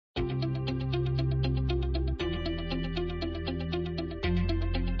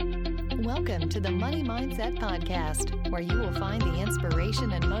Welcome to the Money Mindset Podcast, where you will find the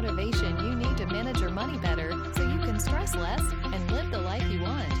inspiration and motivation you need to manage your money better so you can stress less and live the life you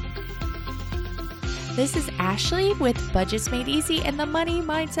want. This is Ashley with Budgets Made Easy and the Money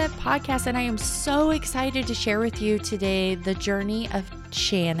Mindset Podcast, and I am so excited to share with you today the journey of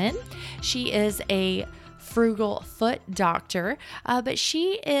Shannon. She is a frugal foot doctor, but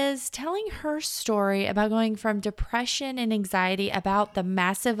she is telling her story about going from depression and anxiety about the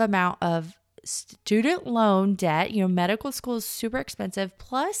massive amount of student loan debt. Medical school is super expensive,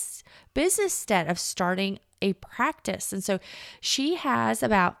 plus business debt of starting a practice. And so she has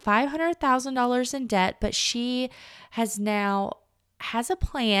about $500,000 in debt, but she has a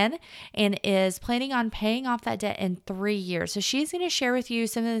plan and is planning on paying off that debt in 3 years. So she's going to share with you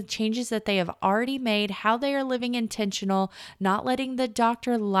some of the changes that they have already made, how they are living intentional, not letting the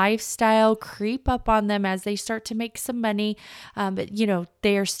doctor lifestyle creep up on them as they start to make some money. But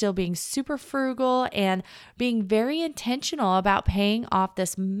they are still being super frugal and being very intentional about paying off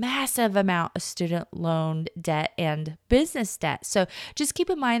this massive amount of student loan debt and business debt. So just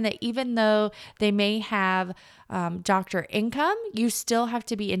keep in mind that even though they may have doctor income, you still have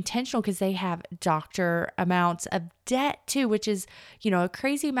to be intentional because they have doctor amounts of debt too, which is, a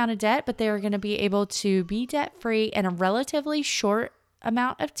crazy amount of debt, but they're going to be able to be debt free in a relatively short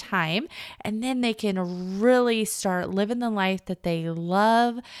amount of time. And then they can really start living the life that they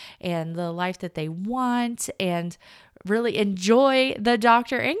love and the life that they want and really enjoy the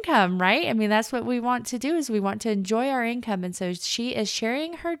doctor income, right? I mean, that's what we want to do, is we want to enjoy our income. And so she is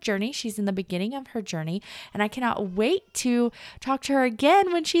sharing her journey. She's in the beginning of her journey, and I cannot wait to talk to her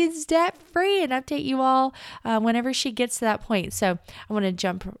again when she's debt free and update you all whenever she gets to that point. So I want to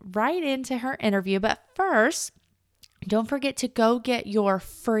jump right into her interview. But first, don't forget to go get your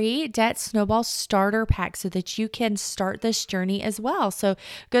free Debt Snowball Starter Pack so that you can start this journey as well. So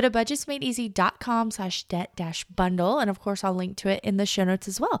go to budgetsmadeeasy.com/debt-bundle. And of course, I'll link to it in the show notes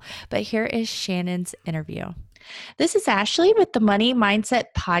as well. But here is Shannon's interview. This is Ashley with the Money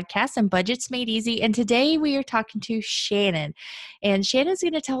Mindset Podcast and Budgets Made Easy. And today we are talking to Shannon. And Shannon's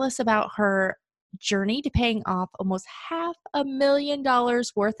going to tell us about her journey to paying off almost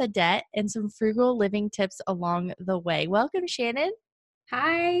 $500,000 worth of debt and some frugal living tips along the way. Welcome, Shannon.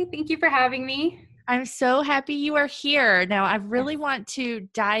 Hi, thank you for having me. I'm so happy you are here. Now, I really want to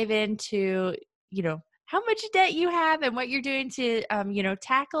dive into, how much debt you have and what you're doing to,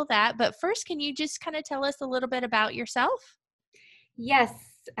 tackle that. But first, can you just kind of tell us a little bit about yourself? Yes,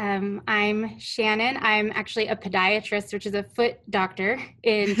 I'm Shannon. I'm actually a podiatrist, which is a foot doctor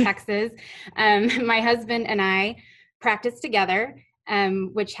in Texas. My husband and I practice together,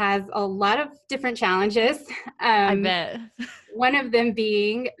 which has a lot of different challenges. I bet. One of them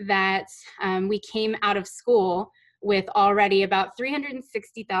being that we came out of school with already about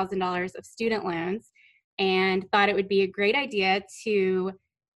 $360,000 of student loans and thought it would be a great idea to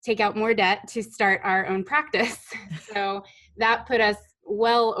take out more debt to start our own practice. So that put us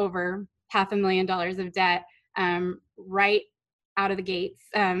well over $500,000 of debt right out of the gates,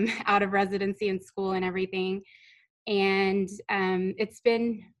 out of residency and school and everything. And it's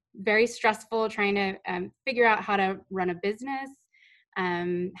been very stressful trying to figure out how to run a business,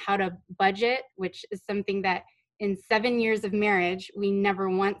 how to budget, which is something that in 7 years of marriage, we never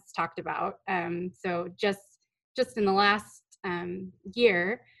once talked about. So just in the last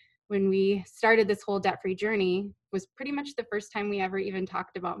year, when we started this whole debt-free journey, was pretty much the first time we ever even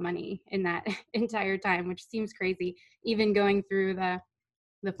talked about money in that entire time, which seems crazy. Even going through the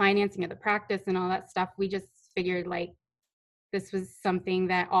financing of the practice and all that stuff, we just figured this was something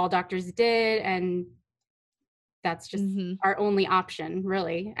that all doctors did, and that's just our only option,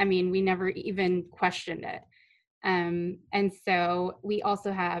 really. I mean, we never even questioned it. And so we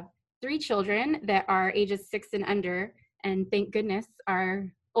also have 3 children that are ages 6 and under, and thank goodness our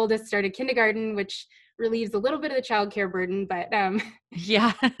oldest started kindergarten, which relieves a little bit of the childcare burden, but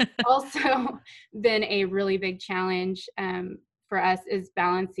yeah, also been a really big challenge for us is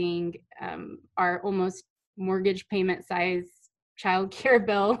balancing our almost mortgage payment size childcare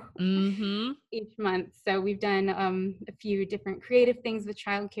bill each month. So we've done a few different creative things with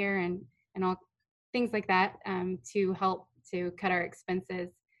childcare and all things like that to help to cut our expenses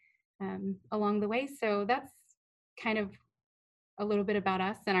along the way. So that's kind of a little bit about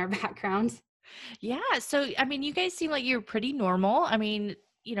us and our background. Yeah. So, I mean, you guys seem like you're pretty normal. I mean,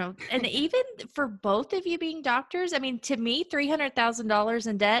 and even for both of you being doctors, I mean, to me, $300,000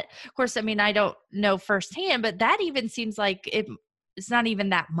 in debt, of course, I mean, I don't know firsthand, but that even seems like it's not even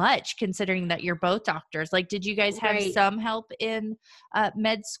that much considering that you're both doctors. Like, did you guys have Right. some help in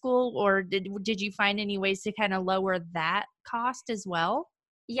med school, or did you find any ways to kind of lower that cost as well?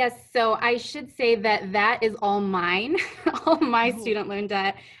 Yes, so I should say that that is all mine, all my Oh. student loan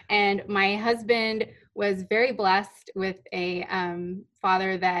debt. And my husband was very blessed with a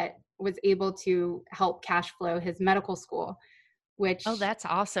father that was able to help cash flow his medical school, Oh, which that's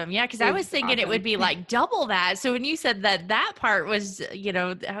awesome. Yeah, because I is was thinking it would awesome. be like double that. So when you said that part was,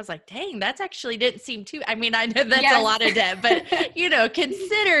 I was like, dang, that's actually didn't seem too. I mean, I know that's a Yes. lot of debt, but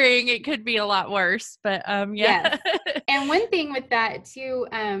considering it could be a lot worse. But yeah. Yes. And one thing with that too,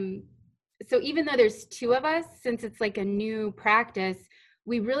 so even though there's two of us, since it's like a new practice,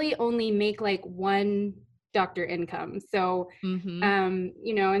 we really only make like one doctor income. So, Mm-hmm.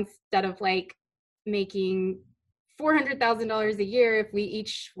 instead of like making $400,000 a year, if we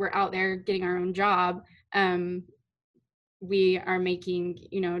each were out there getting our own job, um, we are making,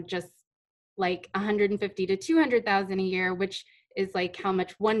 just like 150 to 200,000 a year, which is like how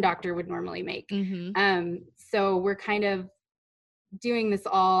much one doctor would normally make. Mm-hmm. So we're kind of doing this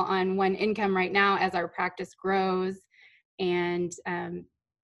all on one income right now as our practice grows. And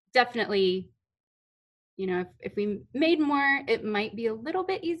definitely, if we made more, it might be a little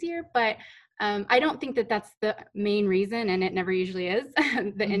bit easier, but I don't think that that's the main reason, and it never usually is, the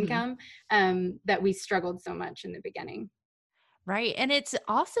Mm-hmm. income, that we struggled so much in the beginning. Right. And it's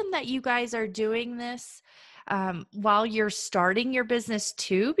awesome that you guys are doing this while you're starting your business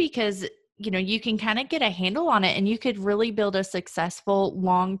too, because you can kind of get a handle on it and you could really build a successful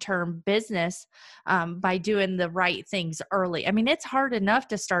long-term business by doing the right things early. I mean, it's hard enough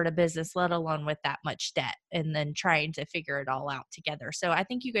to start a business, let alone with that much debt and then trying to figure it all out together. So I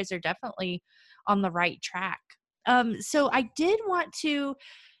think you guys are definitely on the right track. So I did want to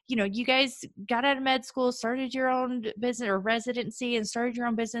you guys got out of med school, started your own business or residency and started your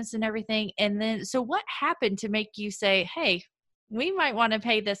own business and everything. And then, so what happened to make you say, hey, we might want to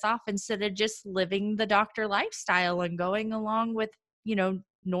pay this off instead of just living the doctor lifestyle and going along with,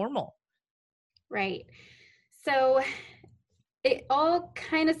 normal? Right. So it all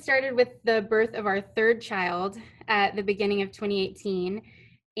kind of started with the birth of our third child at the beginning of 2018.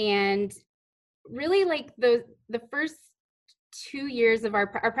 And really like the first 2 years of our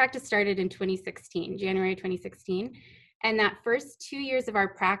practice started in 2016, January 2016. And that first 2 years of our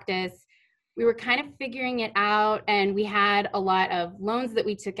practice, we were kind of figuring it out. And we had a lot of loans that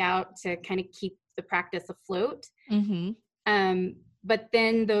we took out to kind of keep the practice afloat. Mm-hmm. But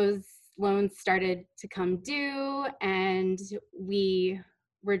then those loans started to come due, and we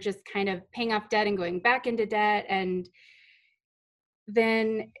were just kind of paying off debt and going back into debt. And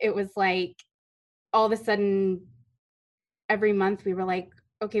then it was like all of a sudden, every month we were like,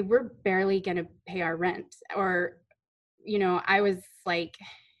 okay, we're barely going to pay our rent. Or, I was like,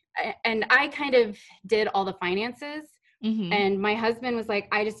 and I kind of did all the finances. Mm-hmm. And my husband was like,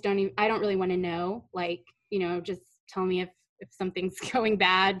 I don't really want to know. Like, just tell me if something's going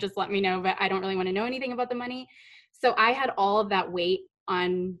bad, just let me know. But I don't really want to know anything about the money. So I had all of that weight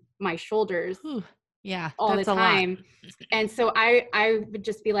on my shoulders Whew. Yeah, all the that's a lot. time. And so I would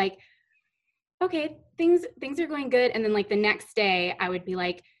just be like, okay, things are going good. And then like the next day I would be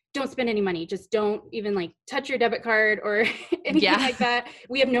like, don't spend any money. Just don't even like touch your debit card or anything Yeah. like that.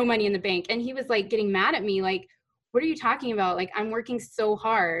 We have no money in the bank. And he was like getting mad at me, like, what are you talking about? Like, I'm working so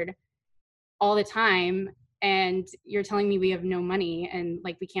hard all the time and you're telling me we have no money and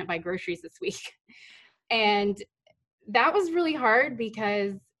like we can't buy groceries this week. And that was really hard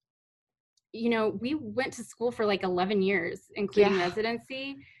because we went to school for like 11 years, including Yeah.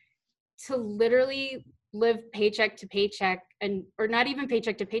 residency, to literally live paycheck to paycheck, and or not even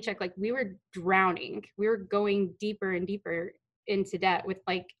paycheck to paycheck. Like we were drowning. We were going deeper and deeper into debt with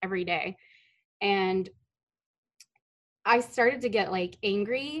like every day. And I started to get like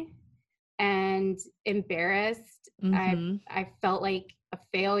angry and embarrassed. Mm-hmm. I felt like a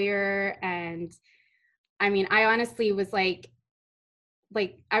failure. And I mean, I honestly was like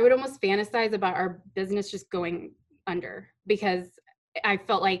I would almost fantasize about our business just going under, because I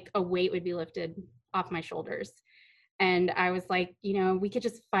felt like a weight would be lifted off my shoulders. And I was like, we could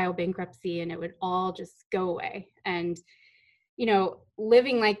just file bankruptcy and it would all just go away. And,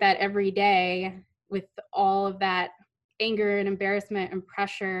 living like that every day with all of that anger and embarrassment and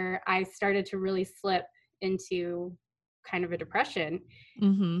pressure, I started to really slip into kind of a depression.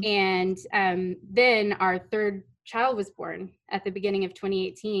 Mm-hmm. And then our third child was born at the beginning of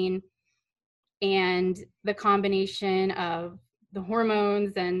 2018. And the combination of the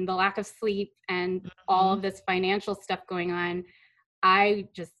hormones and the lack of sleep and all Mm-hmm. of this financial stuff going on, I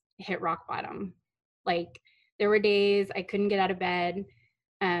just hit rock bottom. Like there were days I couldn't get out of bed.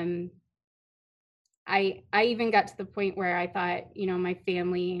 Um, I even got to the point where I thought, my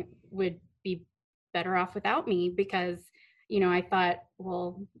family would be better off without me, because, I thought,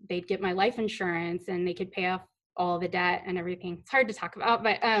 well, they'd get my life insurance and they could pay off all the debt and everything. It's hard to talk about,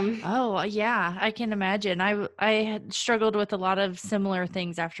 but Oh, yeah, I can imagine. I had struggled with a lot of similar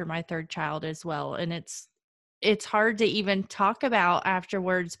things after my third child as well, and it's hard to even talk about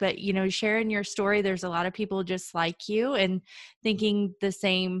afterwards, but sharing your story, there's a lot of people just like you and thinking the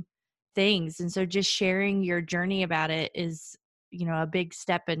same things. And so just sharing your journey about it is, a big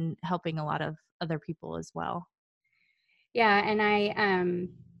step in helping a lot of other people as well. Yeah, and I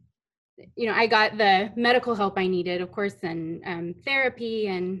got the medical help I needed, of course, and therapy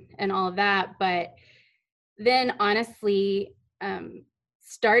and all of that. But then, honestly,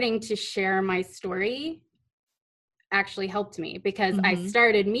 starting to share my story actually helped me, because I Mhm.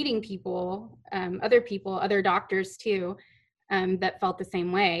 started meeting people, other doctors too, that felt the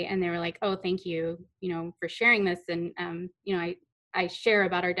same way, and they were like, "Oh, thank you, for sharing this." And I share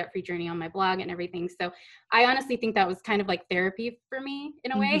about our debt-free journey on my blog and everything. So I honestly think that was kind of like therapy for me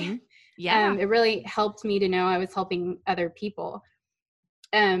in a way. Mhm. Yeah. It really helped me to know I was helping other people.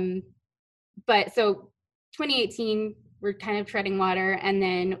 Um, but so 2018, we're kind of treading water, and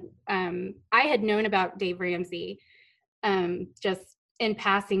then I had known about Dave Ramsey just in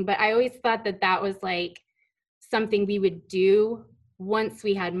passing, but I always thought that that was like something we would do once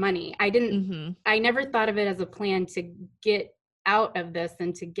we had money. Mhm. I never thought of it as a plan to get out of this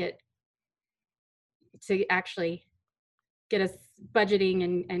and to actually get us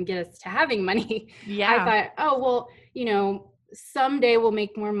budgeting and get us to having money. I Yeah. thought, oh, well, someday we'll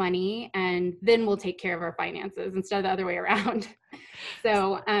make more money and then we'll take care of our finances instead of the other way around.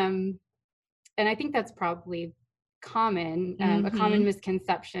 So, and I think that's probably a common Mhm.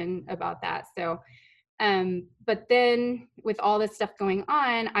 misconception about that. So, but then with all this stuff going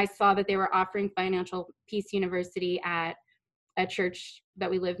on, I saw that they were offering Financial Peace University at a church that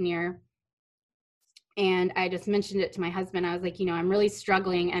we live near. And I just mentioned it to my husband. I was like, I'm really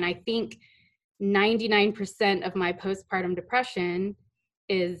struggling. And I think 99% of my postpartum depression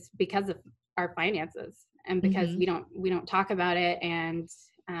is because of our finances and because Mhm. we don't talk about it. And,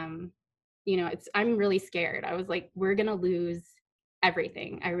 I'm really scared. I was like, we're going to lose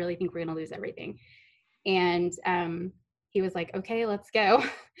everything. I really think we're going to lose everything. And he was like, okay, let's go.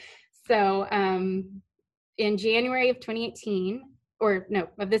 So in January of 2018, or no,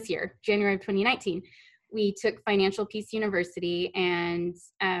 of this year, January of 2019, we took Financial Peace University, and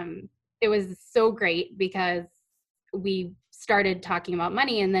it was so great because we started talking about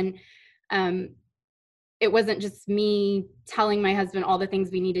money, and then it wasn't just me telling my husband all the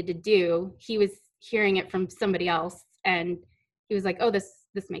things we needed to do. He was hearing it from somebody else, and he was like, "Oh, this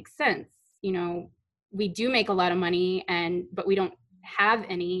makes sense. We do make a lot of money, but we don't have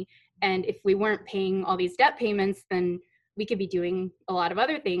any. And if we weren't paying all these debt payments, then we could be doing a lot of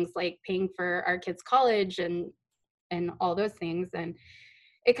other things, like paying for our kids' college and all those things." And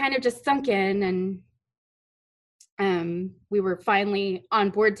it kind of just sunk in, and we were finally on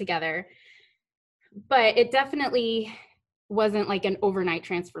board together. But it definitely wasn't like an overnight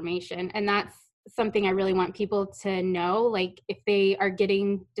transformation. And that's something I really want people to know. Like, if they are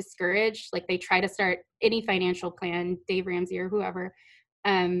getting discouraged, like they try to start any financial plan, Dave Ramsey or whoever,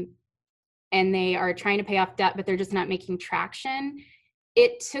 and they are trying to pay off debt, but they're just not making traction.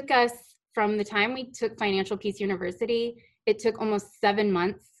 It took us, from the time we took Financial Peace University, it took almost 7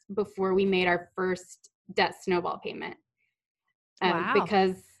 months before we made our first debt snowball payment. Wow.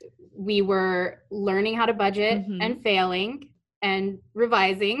 Because we were learning how to budget Mhm. and failing and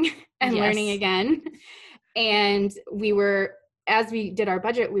revising and learning Yes. again. And as we did our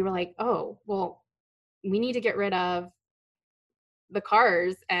budget, we were like, oh, well, we need to get rid of the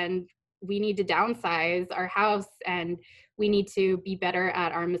cars, and we need to downsize our house, and we need to be better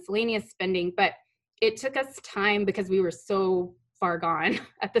at our miscellaneous spending. But it took us time because we were so far gone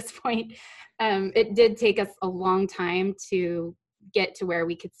at this point. It did take us a long time to get to where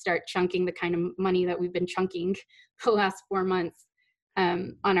we could start chunking the kind of money that we've been chunking the last 4 months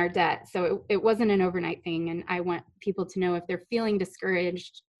on our debt. So it wasn't an overnight thing. And I want people to know, if they're feeling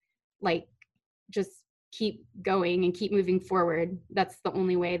discouraged, like, just keep going and keep moving forward. That's the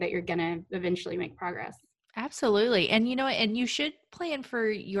only way that you're going to eventually make progress. Absolutely. And and you should plan for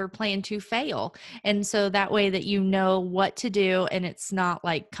your plan to fail. And so that way that you know what to do and it's not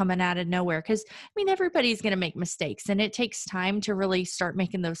like coming out of nowhere. Cause everybody's going to make mistakes and it takes time to really start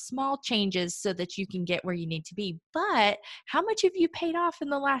making those small changes so that you can get where you need to be. But how much have you paid off in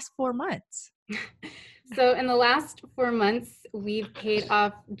the last 4 months? So in the last 4 months, we've paid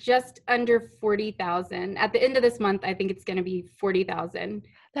off just under 40,000. At the end of this month, I think it's going to be 40,000.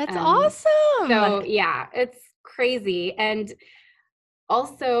 That's Um, awesome. so yeah, it's crazy. And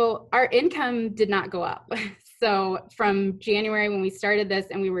also, our income did not go up. So from January when we started this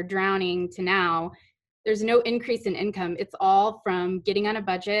and we were drowning to now, there's no increase in income. It's all from getting on a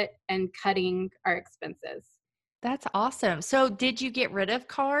budget and cutting our expenses. That's awesome. So did you get rid of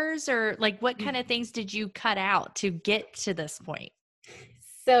cars, or like what kind of things did you cut out to get to this point?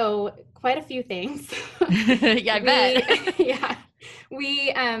 So quite a few things. Yeah, I bet. Yeah,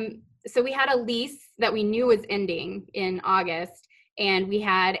 so we had a lease that we knew was ending in August, and we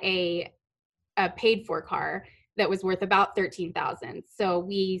had a paid for car that was worth about 13,000. So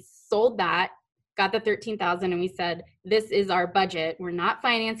we sold that, got the 13,000, and we said, this is our budget. We're not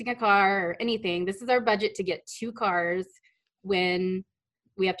financing a car or anything. This is our budget to get 2 cars when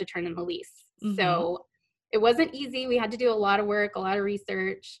we have to turn in the lease. Mm-hmm. So it wasn't easy. We had to do a lot of work, a lot of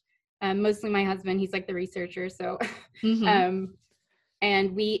research. Mostly my husband, he's like the researcher. So, Mm-hmm.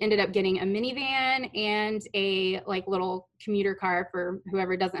 and we ended up getting a minivan and a like little commuter car for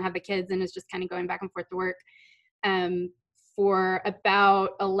whoever doesn't have the kids and is just kind of going back and forth to work, for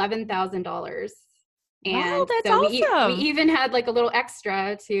about $11,000. Wow, And that's so we awesome. even had like a little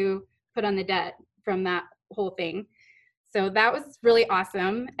extra to put on the debt from that whole thing. So that was really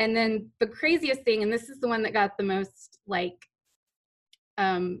awesome. And then the craziest thing, and this is the one that got the most like,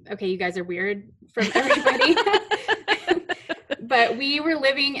 okay, you guys are weird from everybody. But we were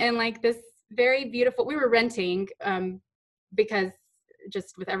living in like this very beautiful, we were renting, because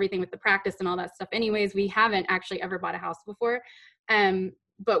just with everything with the practice and all that stuff. Anyways, we haven't actually ever bought a house before.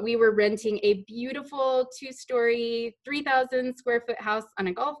 But we were renting a beautiful 2-story, 3,000 square foot house on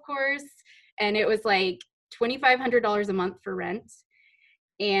a golf course. And it was like $2,500 a month for rent.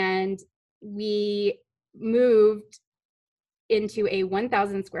 And we moved into a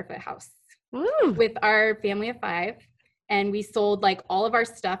 1,000 square foot house. Woo. With our family of 5. And we sold like all of our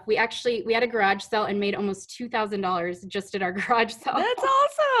stuff. We had a garage sale and made almost $2,000 just at our garage sale. That's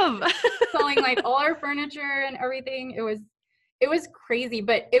awesome. Selling like all our furniture and everything. It was crazy,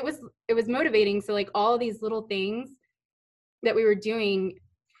 but it was motivating. So like all these little things that we were doing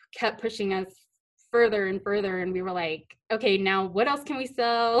kept pushing us further and further. And we were like, okay, now what else can we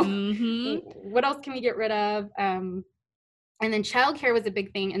sell? Mm-hmm. What else can we get rid of? And then childcare was a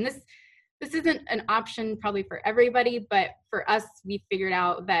big thing. And this isn't an option probably for everybody, but for us, we figured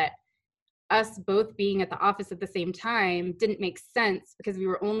out that us both being at the office at the same time didn't make sense because we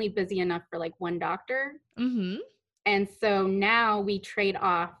were only busy enough for like one doctor. Mm-hmm. And so now we trade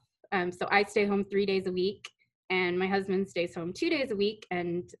off. So I stay home 3 days a week and my husband stays home 2 days a week,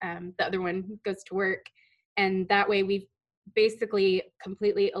 and the other one goes to work. And that way we've basically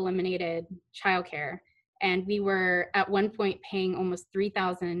completely eliminated childcare. And we were at one point paying almost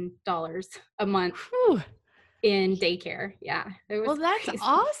 $3,000 a month. Whew. In daycare. Yeah. It was Well, that's crazy.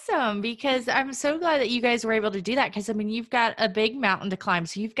 awesome, because I'm so glad that you guys were able to do that. Because I mean, you've got a big mountain to climb,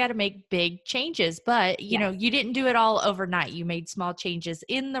 so you've got to make big changes. But you know, you didn't do it all overnight. You made small changes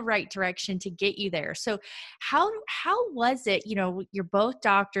in the right direction to get you there. So, how was it? You know, you're both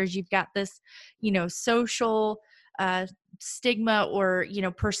doctors. You've got this, you know, social stigma or, you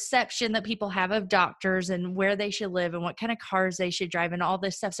know, perception that people have of doctors and where they should live and what kind of cars they should drive and all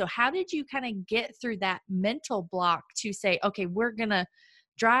this stuff. So how did you kind of get through that mental block to say, okay, we're going to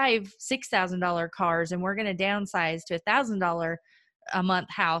drive $6,000 cars and we're going to downsize to $1,000 a month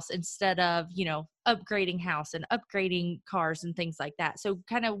house instead of, you know, upgrading house and upgrading cars and things like that? So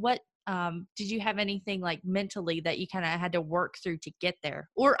kind of what, did you have anything like mentally that you kind of had to work through to get there,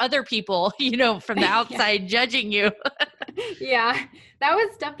 or other people, you know, from the outside judging you? Yeah, that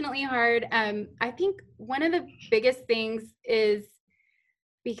was definitely hard. I think one of the biggest things is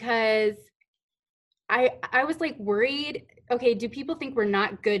because I was like worried, okay, do people think we're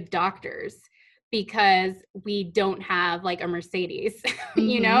not good doctors because we don't have like a Mercedes,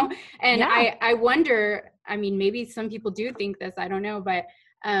 you know? And Yeah. I wonder, I mean, maybe some people do think this, I don't know, but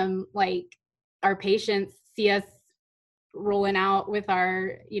like our patients see us rolling out with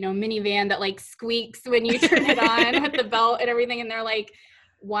our, you know, minivan that like squeaks when you turn it on with the belt and everything. And they're like,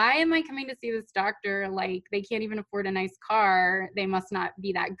 why am I coming to see this doctor? Like, they can't even afford a nice car. They must not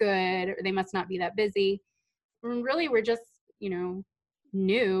be that good, or they must not be that busy. And really, we're just, you know,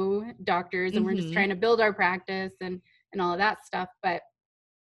 new doctors, and we're just trying to build our practice and all of that stuff. But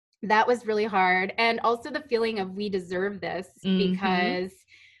that was really hard. And also the feeling of we deserve this because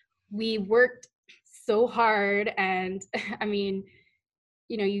we worked so hard. And I mean,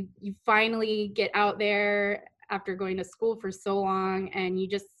 you know, you finally get out there after going to school for so long, and you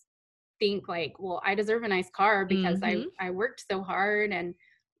just think like, well, I deserve a nice car because I worked so hard. And,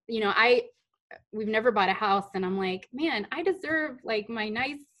 you know, we've never bought a house, and I'm like, man, I deserve like my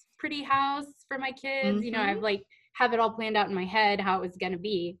nice, pretty house for my kids. You know, I've like have it all planned out in my head how it was going to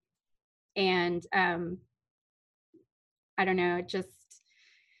be. And I don't know, just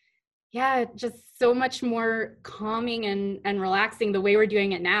so much more calming and relaxing the way we're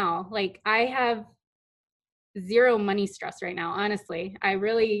doing it now. Like I have zero money stress right now, honestly. I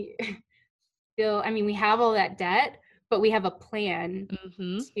really feel, I mean, we have all that debt, but we have a plan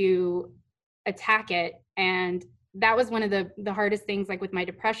Mm-hmm. to attack it. And that was one of the hardest things, like with my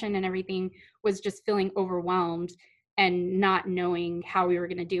depression and everything, was just feeling overwhelmed and not knowing how we were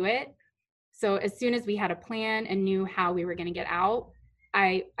going to do it. So as soon as we had a plan and knew how we were going to get out,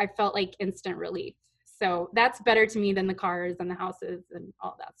 I felt like instant relief. So that's better to me than the cars and the houses and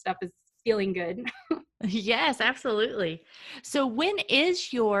all that stuff, is feeling good. Yes, absolutely. So when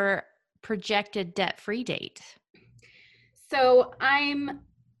is your projected debt-free date? So I'm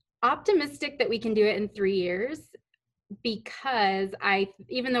optimistic that we can do it in 3 years, because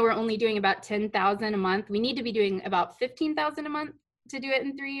even though we're only doing about 10,000 a month, we need to be doing about 15,000 a month to do it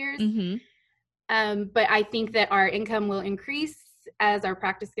in 3 years. Mm-hmm. But I think that our income will increase as our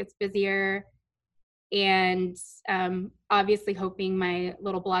practice gets busier, and obviously hoping my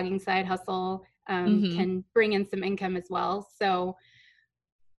little blogging side hustle Mm-hmm. can bring in some income as well. So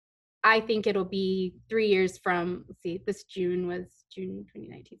I think it'll be 3 years from, let's see, this June was June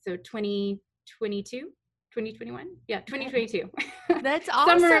 2019. So 2022, 2021? Yeah, 2022. That's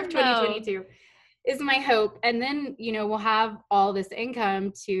Summer of awesome though. 2022 is my hope. And then, we'll have all this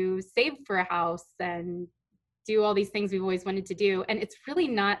income to save for a house and do all these things we've always wanted to do. And it's really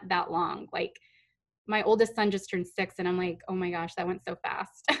not that long. Like my oldest son just turned 6 and I'm like, oh my gosh, that went so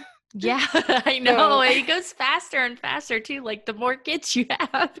fast. Yeah, I know. So It goes faster and faster too. Like the more kids you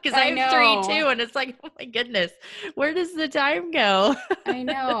have, because I I have three know. too, and it's like, oh my goodness, where does the time go? I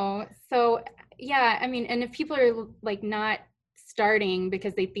know. So, yeah, I mean, and if people are like not starting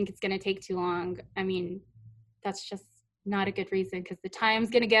because they think it's going to take too long, I mean, that's just not a good reason, because the time's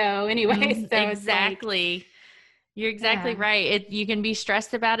going to go anyway. So it's like, Exactly. You're exactly yeah, right. You can be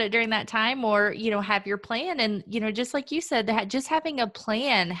stressed about it during that time, or, have your plan. And, just like you said, that just having a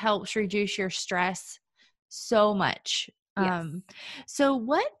plan helps reduce your stress so much. yes. So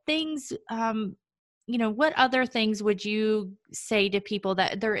what things, what other things would you say to people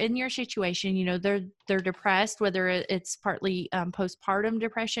that they're in your situation? They're depressed, whether it's partly postpartum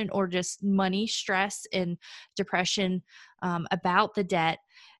depression or just money stress and depression about the debt,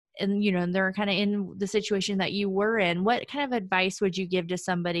 and they're kind of in the situation that you were in. What kind of advice would you give to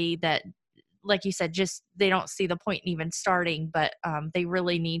somebody that, like you said, just they don't see the point in even starting, but they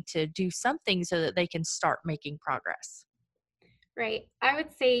really need to do something so that they can start making progress? Right. I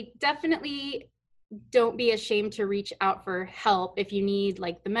would say definitely don't be ashamed to reach out for help if you need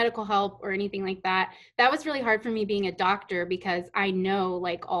like the medical help or anything like that. That was really hard for me being a doctor, because I know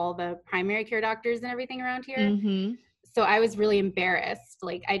like all the primary care doctors and everything around here. Mm-hmm. So I was really embarrassed.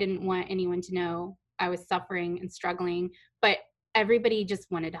 Like I didn't want anyone to know I was suffering and struggling, but everybody just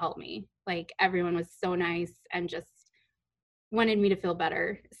wanted to help me. Like everyone was so nice and just wanted me to feel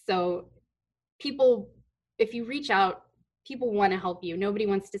better. So people, if you reach out, people want to help you. Nobody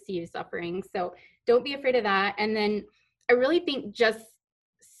wants to see you suffering. So don't be afraid of that. And then I really think just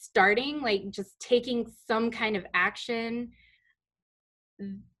starting, like just taking some kind of action,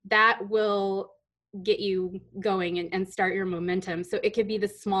 that will get you going and start your momentum. So it could be the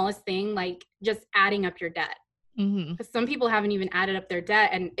smallest thing, like just adding up your debt. Mm-hmm. Because some people haven't even added up their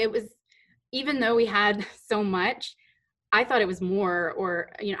debt. And it was, even though we had so much, I thought it was more,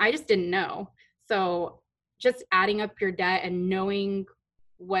 or, I just didn't know. So just adding up your debt and knowing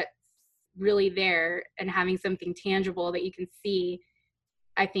what's really there and having something tangible that you can see,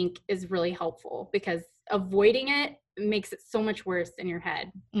 I think is really helpful, because avoiding it makes it so much worse in your head.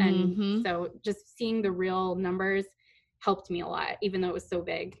 And Mm-hmm. so just seeing the real numbers helped me a lot, even though it was so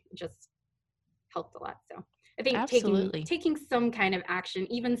big, it just helped a lot. So I think taking Absolutely. taking some kind of action,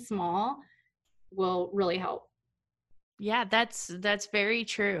 even small, will really help. Yeah, that's very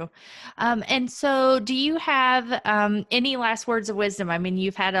true. And so do you have any last words of wisdom? I mean,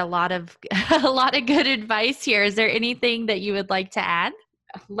 you've had a lot of a lot of good advice here. Is there anything that you would like to add?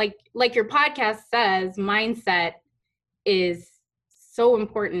 Like your podcast says, mindset is so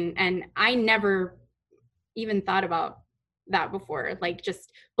important, and I never even thought about that before, like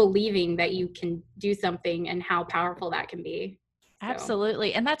just believing that you can do something and how powerful that can be. So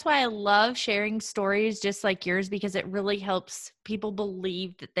Absolutely. And that's why I love sharing stories just like yours, because it really helps people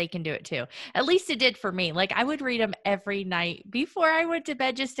believe that they can do it too. At least it did for me. Like I would read them every night before I went to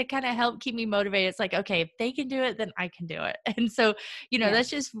bed just to kind of help keep me motivated. It's like, okay, if they can do it, then I can do it. And so, yes. that's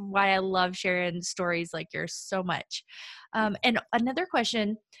just why I love sharing stories like yours so much. And another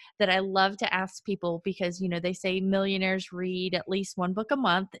question that I love to ask people, because, they say millionaires read at least one book a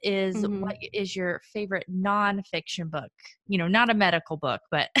month, is Mhm. what is your favorite nonfiction book? Not a medical book,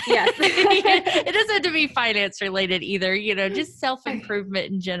 but Yes. it doesn't have to be finance related either, just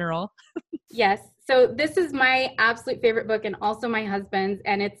self-improvement in general. Yes. So this is my absolute favorite book and also my husband's,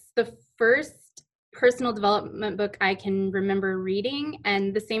 and it's the first personal development book I can remember reading,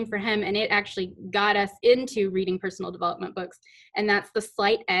 and the same for him, and it actually got us into reading personal development books, and that's The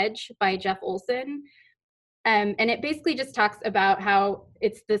Slight Edge by Jeff Olson. And it basically just talks about how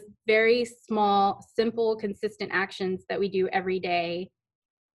it's this very small, simple, consistent actions that we do every day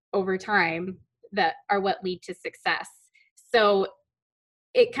over time that are what lead to success. So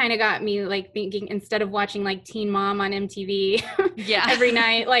it kind of got me like thinking, instead of watching like Teen Mom on MTV Yeah. every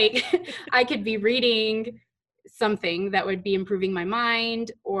night, like I could be reading something that would be improving my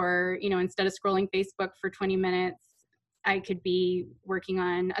mind, or, instead of scrolling Facebook for 20 minutes, I could be working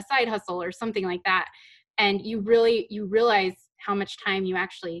on a side hustle or something like that. And you realize how much time you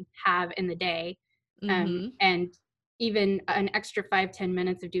actually have in the day. Mm-hmm. And even an extra 5-10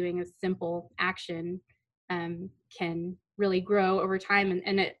 minutes of doing a simple action can really grow over time,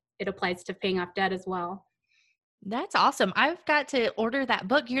 and it applies to paying off debt as well. That's awesome. I've got to order that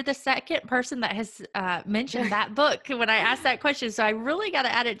book. You're the second person that has mentioned that book when I asked that question. So I really got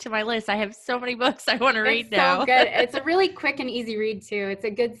to add it to my list. I have so many books I want to read It's now. so good. It's a really quick and easy read too. It's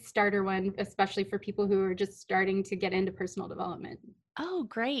a good starter one, especially for people who are just starting to get into personal development. Oh,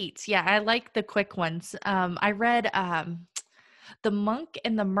 great. Yeah, I like the quick ones. I read The Monk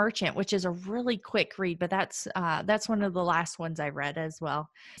and the Merchant, which is a really quick read, but that's one of the last ones I read as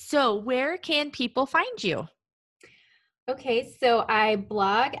well. So where can people find you? Okay, so I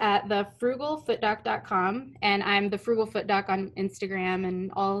blog at thefrugalfootdoc.com, and I'm the Frugal Foot Doc on Instagram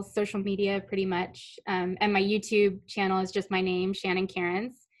and all social media pretty much. And my YouTube channel is just my name, Shannon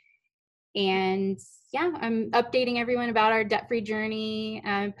Cairns. And yeah, I'm updating everyone about our debt-free journey,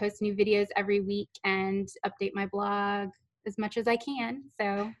 post new videos every week, and update my blog as much as I can.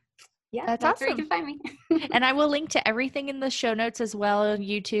 So yeah, That's that's where you awesome. can find me. And I will link to everything in the show notes as well on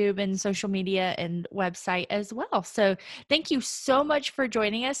YouTube and social media and website as well. So thank you so much for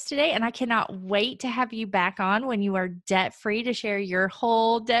joining us today. And I cannot wait to have you back on when you are debt free to share your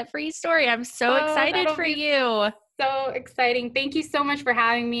whole debt free story. I'm so excited That'll for be you. so exciting. Thank you so much for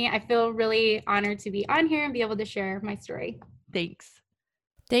having me. I feel really honored to be on here and be able to share my story. Thanks.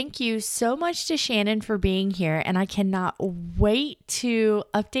 Thank you so much to Shannon for being here. And I cannot wait to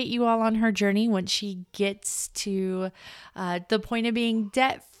update you all on her journey once she gets to the point of being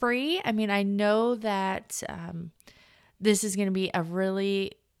debt free. I mean, I know that this is going to be a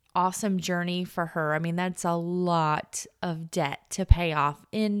really awesome journey for her. I mean, that's a lot of debt to pay off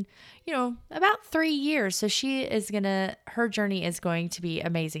in, about 3 years. So her journey is going to be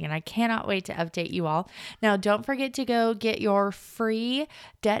amazing. And I cannot wait to update you all. Now, don't forget to go get your free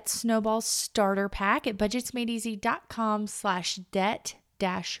Debt Snowball Starter Pack at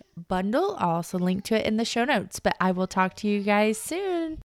budgetsmadeeasy.com/debt-bundle. I'll also link to it in the show notes, but I will talk to you guys soon.